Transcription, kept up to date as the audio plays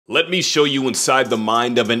Let me show you inside the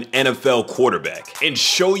mind of an NFL quarterback and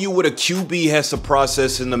show you what a QB has to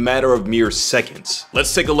process in the matter of mere seconds.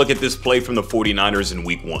 Let's take a look at this play from the 49ers in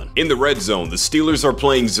week 1. In the red zone, the Steelers are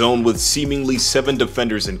playing zone with seemingly 7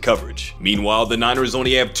 defenders in coverage. Meanwhile, the Niners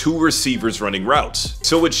only have 2 receivers running routes,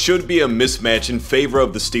 so it should be a mismatch in favor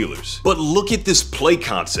of the Steelers. But look at this play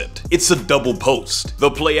concept. It's a double post.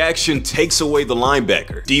 The play action takes away the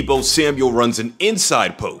linebacker. Deebo Samuel runs an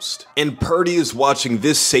inside post, and Purdy is watching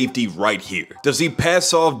this safety right here. Does he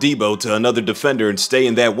pass off Deebo to another defender and stay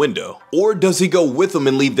in that window? Or does he go with him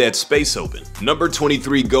and leave that space open? Number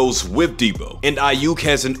 23 goes with Deebo, and Ayuk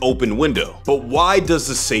has an open window. But why does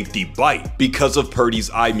the safety bite? Because of Purdy's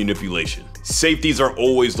eye manipulation. Safeties are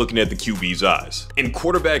always looking at the QB's eyes, and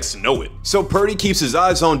quarterbacks know it. So Purdy keeps his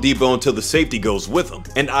eyes on Deebo until the safety goes with him,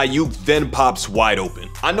 and Ayuk then pops wide open.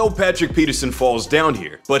 I know Patrick Peterson falls down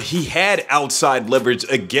here, but he had outside leverage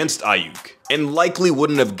against Ayuk, and likely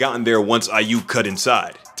wouldn't have gotten there once Ayuk cut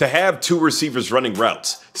inside. To have 2 receivers running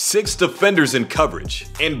routes, 6 defenders in coverage,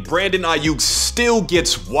 and Brandon Ayuk still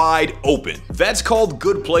gets wide open. That's called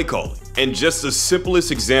good play calling, and just the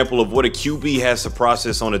simplest example of what a QB has to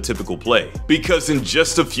process on a typical play. Because in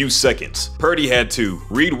just a few seconds, Purdy had to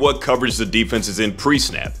read what coverage the defense is in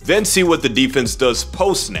pre-snap, then see what the defense does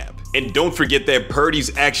post-snap. And don't forget that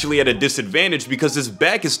Purdy's actually at a disadvantage because his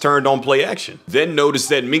back is turned on play action. Then notice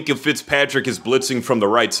that Minkah Fitzpatrick is blitzing from the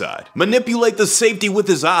right side. Manipulate the safety with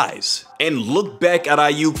his eyes, and look back at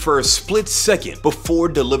Ayuk for a split second before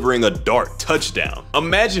delivering a dart touchdown.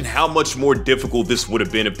 Imagine how much more difficult this would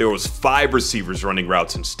have been if there was 5 receivers running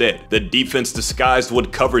routes instead. The defense disguised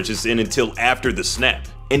what coverage is in until after the snap,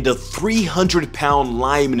 and a 300-pound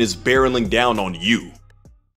lineman is barreling down on you.